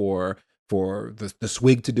inspection, for the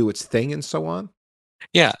SWG to do its thing, and so on?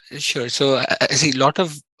 Yeah, sure. So I see a lot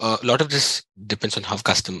of this depends on how the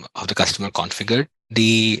customer configured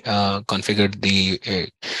the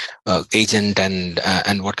agent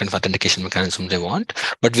and what kind of authentication mechanism they want.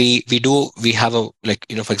 But we have a, like,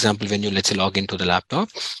 for example, when you, let's say, log into the laptop,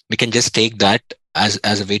 we can just take that as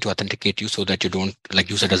a way to authenticate you, so that you don't, like,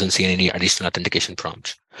 user doesn't see any additional authentication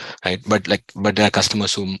prompts, right? But there are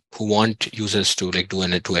customers who want users to like do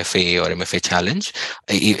an 2FA or MFA challenge,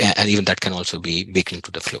 and even that can also be baked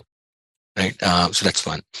into the flow, right? So that's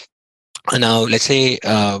one. And now let's say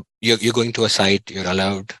you're going to a site, you're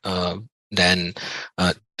allowed, then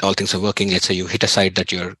all things are working. Let's say you hit a site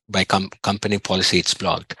that by company policy it's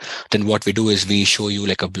blocked. Then what we do is we show you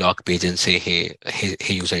like a block page and say, hey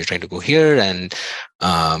user, you're trying to go here, and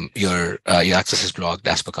your access is blocked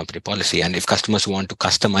as per company policy. And if customers want to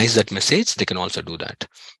customize that message, they can also do that,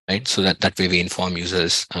 right? So that way we inform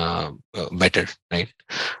users better, right?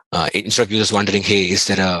 Instead of users wondering, hey, is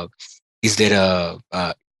there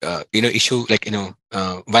a issue, like,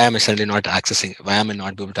 why am I suddenly not accessing, why am I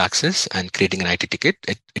not able to access, and creating an IT ticket,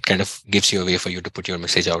 it kind of gives you a way for you to put your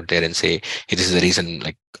message out there and say, hey, this is the reason,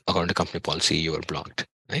 like, according to company policy, you are blocked,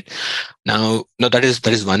 right? Now that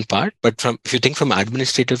is one part, but if you think from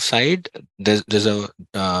administrative side, there's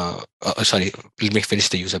sorry, let me finish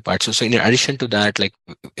the user part. So in addition to that, like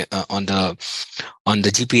on the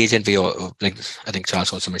GP agent, we like, I think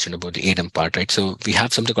Charles also mentioned about the ADEM part, right? So we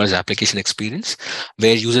have something called as application experience,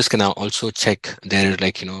 where users can now also check their,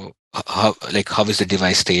 like, how is the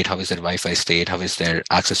device state, how is their Wi-Fi state, how is their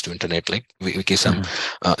access to internet. Like we give some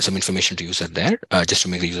information to user there, just to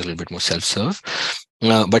make the user a little bit more self-serve.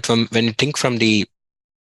 But when you think from the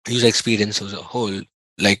user experience as a whole,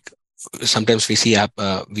 like sometimes we see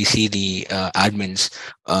the admins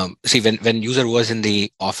see when user was in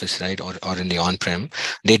the office, right, or in the on-prem,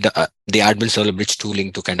 the admins develop bridge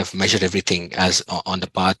tooling to kind of measure everything as on the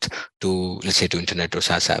path to, let's say, to internet or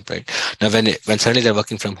SaaS app, right? Now when suddenly they're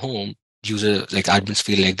working from home, admins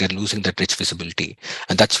feel like they're losing that rich visibility,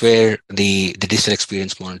 and that's where the digital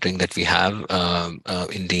experience monitoring that we have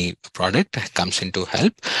in the product comes into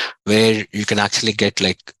help, where you can actually get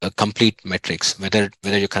like a complete metrics, whether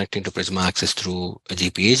you're connecting to Prisma Access through a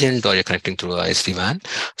GP agent or you're connecting through a SD-WAN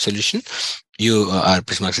solution. Our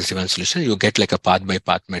Prisma Access SD-WAN solution, you get like a path by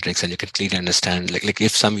path metrics, and you can clearly understand like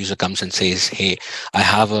if some user comes and says, hey, I'm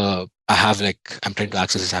trying to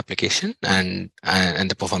access this application and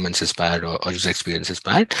the performance is bad or user experience is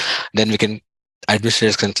bad, then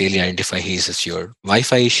administrators can clearly identify, hey, is this your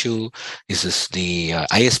Wi-Fi issue? Is this the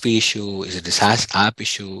ISP issue? Is it the SaaS app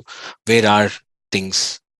issue? Where are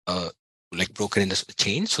things like broken in the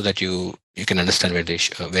chain, so that you can understand where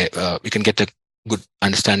you can get a good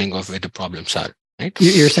understanding of where the problems are. Right?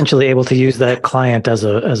 You're essentially able to use that client as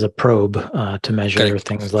a probe to measure Correct.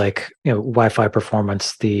 things like Wi-Fi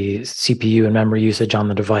performance, the CPU and memory usage on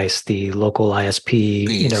the device, the local ISP,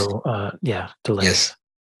 delays. Yes,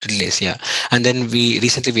 delays. Yeah, and then we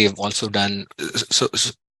have also done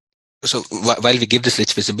so while we give this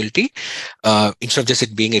rich visibility, instead of just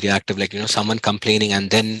it being a reactive, like someone complaining and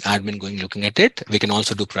then admin going looking at it, we can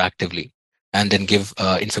also do proactively and then give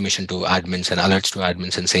information to admins and alerts to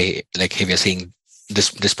admins and say like, hey, we are seeing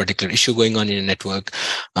this particular issue going on in your network,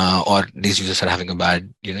 or these users are having a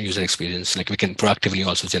bad user experience. Like we can proactively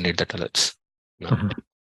also generate that alerts. Mm-hmm.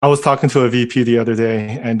 I was talking to a VP the other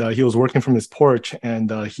day, and he was working from his porch, and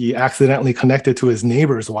he accidentally connected to his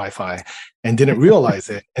neighbor's Wi-Fi and didn't realize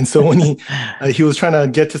it. And so when he was trying to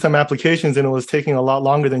get to some applications and it was taking a lot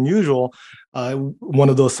longer than usual, one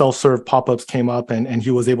of those self-serve pop-ups came up, and he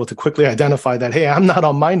was able to quickly identify that, hey, I'm not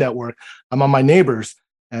on my network, I'm on my neighbor's,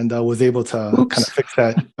 and was able to kind of fix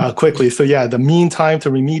that quickly. So yeah, the mean time to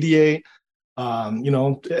remediate,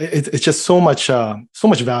 it's just so much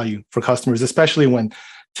value for customers, especially when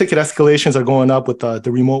ticket escalations are going up with the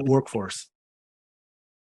remote workforce.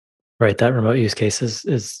 Right, that remote use case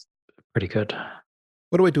is pretty good.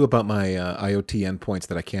 What do I do about my IoT endpoints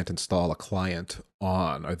that I can't install a client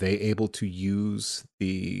on? Are they able to use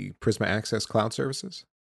the Prisma Access cloud services?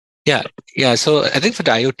 Yeah. So I think for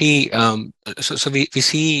the IoT, so we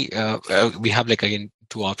see we have like again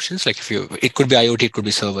two options. Like it could be IoT, it could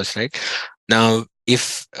be servers, right? Now,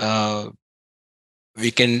 if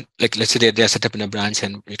we can, like, let's say they are set up in a branch,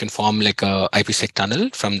 and you can form like a IPsec tunnel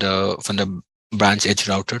from the branch edge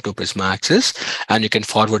router to Prisma Access, and you can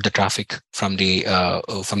forward the traffic from these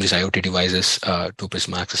IoT devices to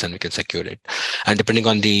Prisma Access, and we can secure it. And depending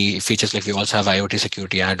on the features, like we also have IoT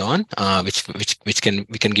security add-on, which we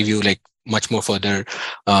can give you like much more further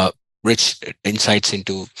rich insights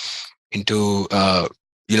into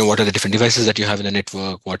what are the different devices that you have in the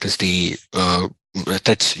network, what is the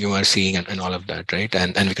threats you are seeing, and all of that, right?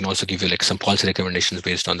 And we can also give you like some policy recommendations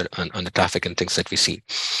based on the traffic and things that we see.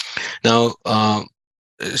 Now,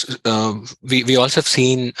 we also have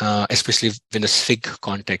seen, especially in a SWG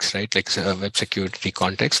context, right, like web security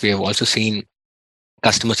context, we have also seen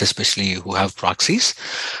customers, especially who have proxies.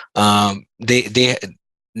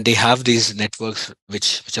 They have these networks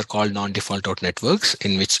which are called non-default out networks,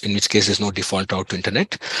 in which case there's no default out to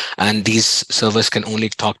internet, and these servers can only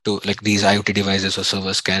talk to, like, these IoT devices or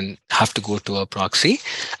servers can have to go to a proxy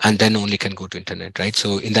and then only can go to internet, right?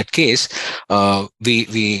 So in that case,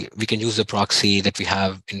 we can use the proxy that we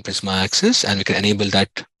have in Prisma Access, and we can enable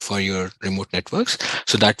that for your remote networks.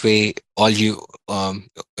 So that way, all you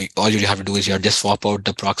have to do is you just swap out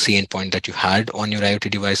the proxy endpoint that you had on your IoT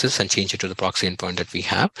devices and change it to the proxy endpoint that we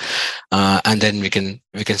have, and then we can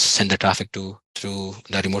send the traffic through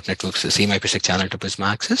the remote networks, the same IPsec channel to Prisma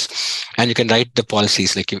Access, and you can write the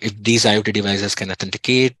policies, like if these IoT devices can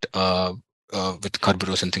authenticate with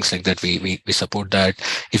Kerberos and things like that, we support that.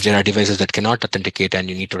 If there are devices that cannot authenticate and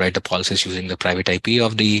you need to write the policies using the private IP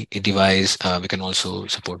of the device, we can also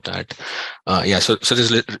support that. So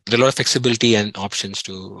there's a lot of flexibility and options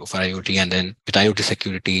for IoT, and then with IoT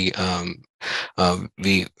security,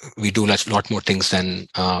 we do a lot more things than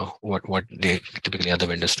what typically other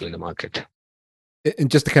vendors do in the market.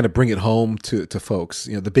 And just to kind of bring it home to folks,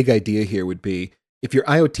 the big idea here would be, if your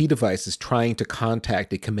IoT device is trying to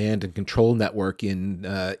contact a command and control network in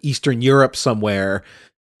Eastern Europe somewhere,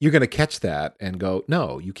 you're going to catch that and go,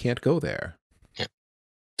 no, you can't go there. Yeah.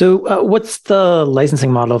 So what's the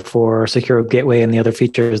licensing model for Secure Gateway and the other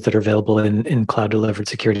features that are available in cloud delivered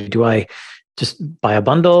security? Do I just buy a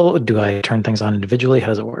bundle? Do I turn things on individually? How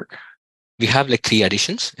does it work? We have like 3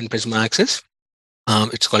 editions in Prisma Access.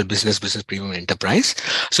 It's called Business, Business Premium, and Enterprise.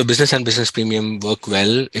 So Business and Business Premium work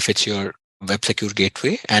well if it's your web secure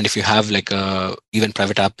gateway. And if you have like even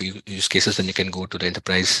private app use cases, then you can go to the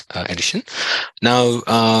enterprise edition. Now,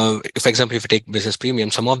 for example, if you take business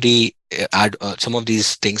premium, some of the some of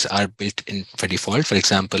these things are built in by default. For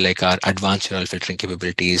example, like our advanced URL filtering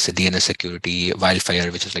capabilities, the DNS security,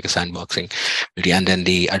 wildfire, which is like a sandboxing, and then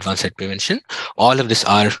the advanced threat prevention. All of this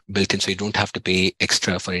are built in, so you don't have to pay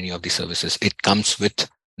extra for any of these services. It comes with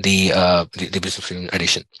the business premium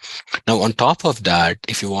edition. Now, on top of that,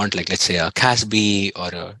 if you want, like, let's say a CASB or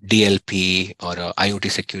a DLP or a IoT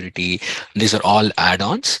security, these are all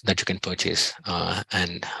add-ons that you can purchase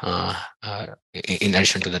and in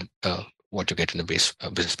addition to the what you get in the base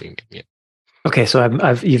business premium. Yeah. Okay, so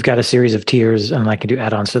you've got a series of tiers, and I can do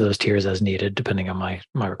add-ons to those tiers as needed, depending on my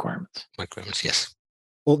requirements. My requirements, yes.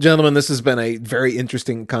 Well, gentlemen, this has been a very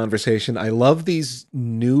interesting conversation. I love these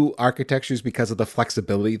new architectures because of the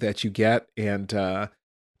flexibility that you get. And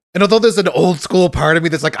although there's an old school part of me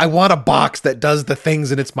that's like, I want a box that does the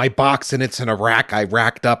things, and it's my box, and it's in a rack I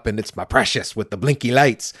racked up, and it's my precious with the blinky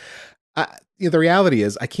lights. The reality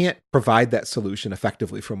is I can't provide that solution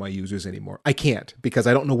effectively for my users anymore. I can't, because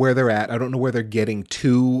I don't know where they're at. I don't know where they're getting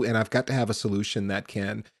to, and I've got to have a solution that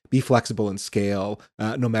can be flexible and scale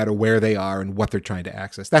no matter where they are and what they're trying to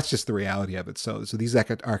access. That's just the reality of it. So these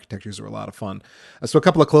architectures are a lot of fun. So a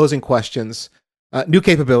couple of closing questions. New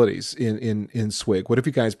capabilities in SWG. What have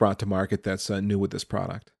you guys brought to market that's new with this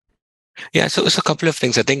product? Yeah, so it's a couple of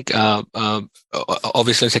things. I think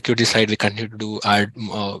obviously on the security side, we continue to add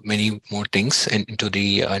many more things into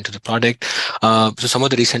the product. So some of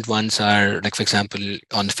the recent ones are, like, for example,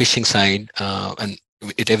 on the phishing side, and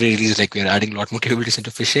at every release, like, we are adding a lot more capabilities into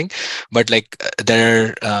phishing. But like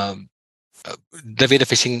there are the way the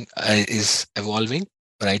phishing is evolving,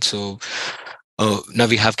 right? So now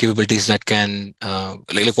we have capabilities that can,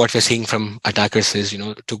 like what we're seeing from attackers is,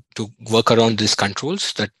 to work around these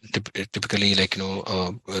controls that typically, like,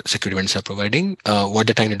 security vendors are providing. What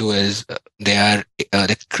they're trying to do is they are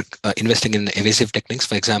investing in evasive techniques.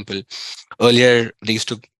 For example, earlier they used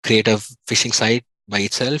to create a phishing site by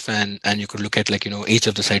itself, and you could look at, like, each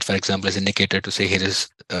of the site, for example, as an indicator to say, here is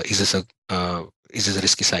this a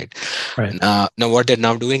risky site? Right. Now what they're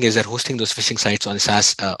now doing is they're hosting those phishing sites on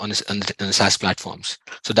SaaS on the SaaS platforms.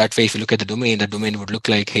 So that way, if you look at the domain would look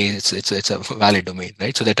like, hey, it's a valid domain,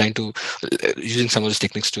 right? So they're trying to using some of those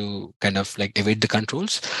techniques to kind of like evade the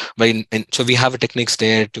controls. But so we have techniques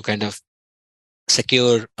there to kind of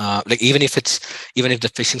secure, like even if the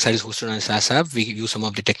phishing site is hosted on a SaaS app, we use some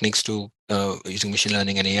of the techniques to using machine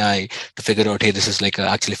learning and AI to figure out, hey, this is like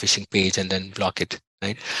actually a phishing page, and then block it,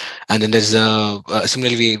 right? And then there's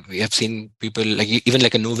similarly, we have seen people, like even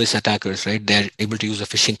like a novice attackers, right? They're able to use the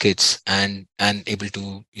phishing kits and able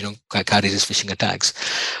to carry these phishing attacks.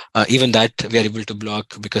 Even that we are able to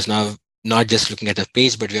block, because now not just looking at the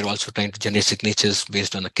page, but we are also trying to generate signatures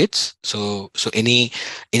based on the kits. So any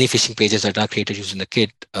phishing pages that are created using the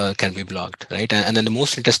kit can be blocked, right? And then the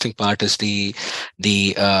most interesting part is the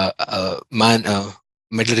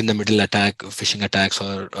middle in the middle attack, phishing attacks,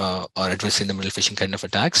 or adverse in the middle phishing kind of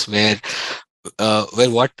attacks, where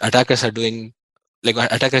what attackers are doing, like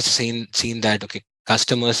attackers are seen that, okay,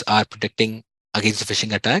 customers are protecting against the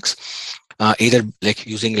phishing attacks, either like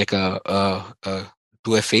using like a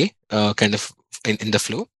 2FA kind of in the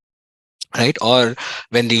flow, right? Or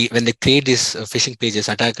when they create these phishing pages,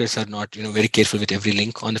 attackers are not very careful with every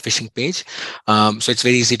link on the phishing page. So it's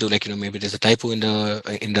very easy to, like, maybe there's a typo in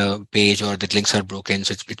the page, or the links are broken.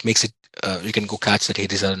 So it makes it you can go catch that, hey,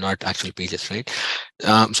 these are not actual pages, right?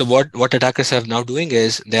 So what attackers have now doing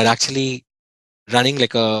is they're actually running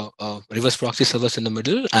like a reverse proxy servers in the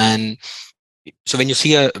middle. And so when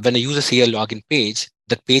a user see a login page,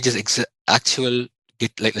 that page is actual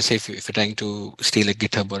Git, like let's say if you're trying to steal a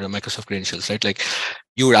GitHub or a Microsoft credentials, right? Like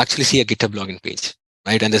you would actually see a GitHub login page,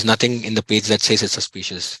 right? And there's nothing in the page that says it's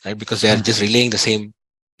suspicious, right? Because they are just relaying the same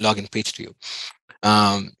login page to you.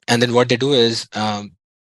 And then what they do is when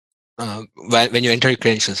you enter your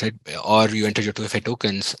credentials, right, or you enter your 2FA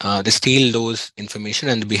tokens, they steal those information,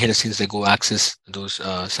 and behind the scenes they go access those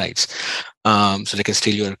sites. So they can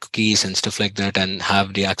steal your cookies and stuff like that, and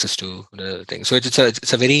have the access to the thing. So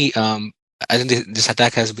it's a very I think this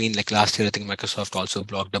attack has been, like, last year, I think Microsoft also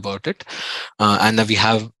blogged about it, and we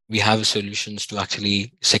have solutions to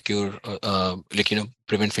actually secure,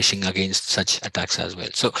 prevent phishing against such attacks as well.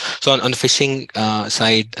 So on the phishing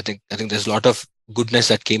side, I think there's a lot of goodness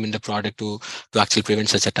that came in the product to actually prevent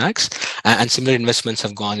such attacks, and similar investments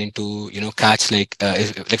have gone into catch, like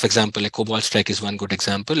for example, like Cobalt Strike is one good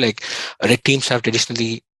example. Like red teams have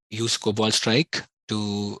traditionally used Cobalt Strike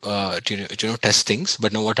to test things,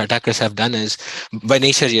 but now what attackers have done is, by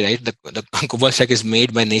nature, right, the Cobalt Strike is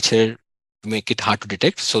made by nature make it hard to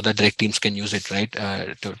detect so that direct teams can use it, right,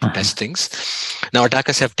 to test things. Now,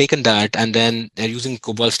 attackers have taken that and then they're using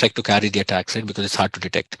COBOL Strike to carry the attacks, right, because it's hard to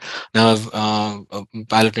detect. Now,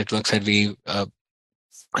 Pilot Network said there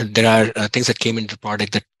are things that came into the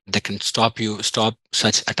product that can stop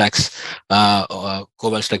such attacks,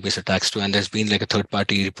 COBOL Strike based attacks too. And there's been like a third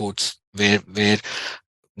party reports where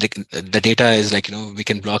the data is like, we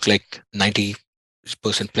can block like 90%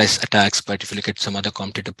 plus attacks, but if you look at some other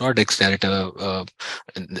competitive products, they're at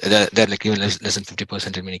they're like even less than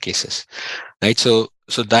 50% in many cases, right? So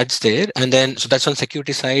that's there, and then so that's on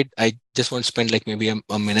security side. I just want to spend like maybe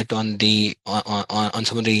a minute on on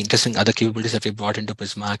some of the interesting other capabilities that we brought into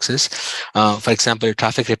Prisma Access. For example,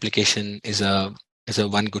 traffic replication is a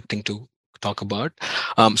one good thing to talk about.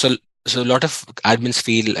 So a lot of admins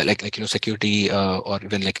feel like security or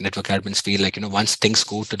even like network admins feel like once things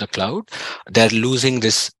go to the cloud, they're losing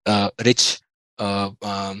this rich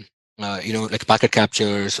like packet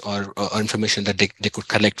captures or information that they could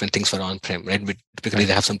collect when things were on-prem, right? But typically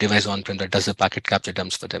they have some device on-prem that does the packet capture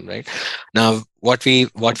dumps for them, right? Now, what we're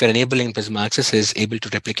enabling in Prisma Access is able to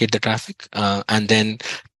replicate the traffic and then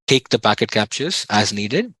take the packet captures as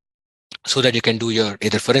needed, so that you can do your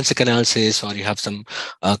either forensic analysis or you have some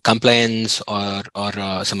compliance or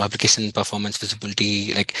some application performance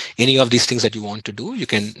visibility, like any of these things that you want to do, you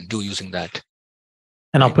can do using that.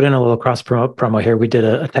 And I'll put in a little cross promo here. We did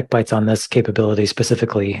a Tech Bites on this capability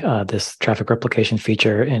specifically, this traffic replication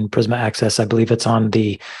feature in Prisma Access. I believe it's on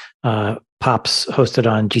the POPs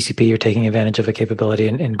hosted on GCP. You're taking advantage of a capability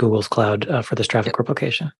in Google's cloud for this traffic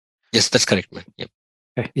replication. Yes, that's correct, man. Yep.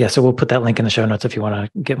 Okay. Yeah, so we'll put that link in the show notes if you want to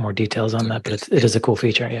get more details on that. But it is a cool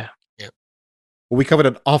feature. Yeah. Well, we covered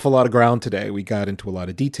an awful lot of ground today. We got into a lot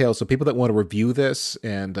of detail. So people that want to review this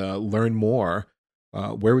and learn more,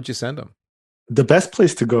 where would you send them? The best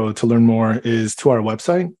place to go to learn more is to our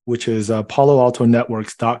website, which is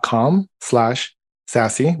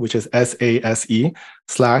paloaltonetworks.com/SASE, which is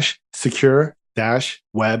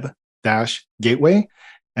SASE/secure-web-gateway.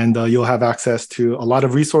 And you'll have access to a lot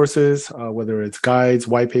of resources, whether it's guides,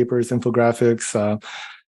 white papers, infographics,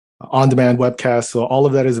 on-demand webcasts. So all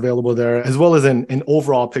of that is available there, as well as an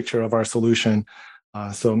overall picture of our solution.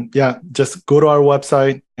 So yeah, just go to our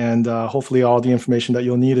website and hopefully all the information that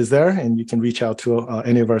you'll need is there, and you can reach out to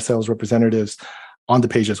any of our sales representatives on the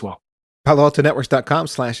page as well.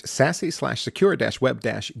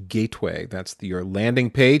 PaloAltoNetworks.com/SASE/secure-web-gateway. That's your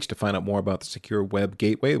landing page to find out more about the secure web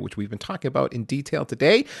gateway, which we've been talking about in detail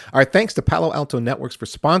today. Our thanks to Palo Alto Networks for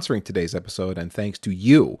sponsoring today's episode, and thanks to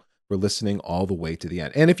you for listening all the way to the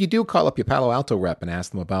end. And if you do call up your Palo Alto rep and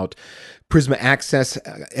ask them about Prisma Access,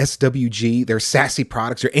 SWG, their SASE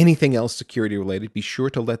products, or anything else security related, be sure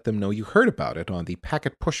to let them know you heard about it on the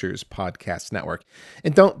Packet Pushers podcast network.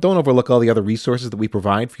 And don't overlook all the other resources that we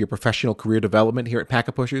provide for your professional career development here at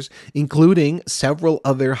Packet Pushers, including several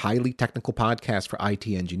other highly technical podcasts for IT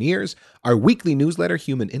engineers, our weekly newsletter,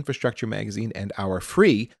 Human Infrastructure Magazine, and our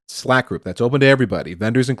free Slack group that's open to everybody,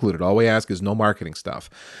 vendors included. All we ask is no marketing stuff.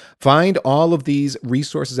 Find all of these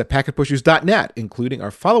resources at packetpushers.net, including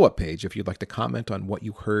our follow-up page if you'd like to comment on what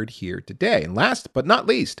you heard here today. And last but not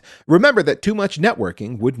least, remember that too much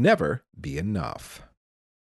networking would never be enough.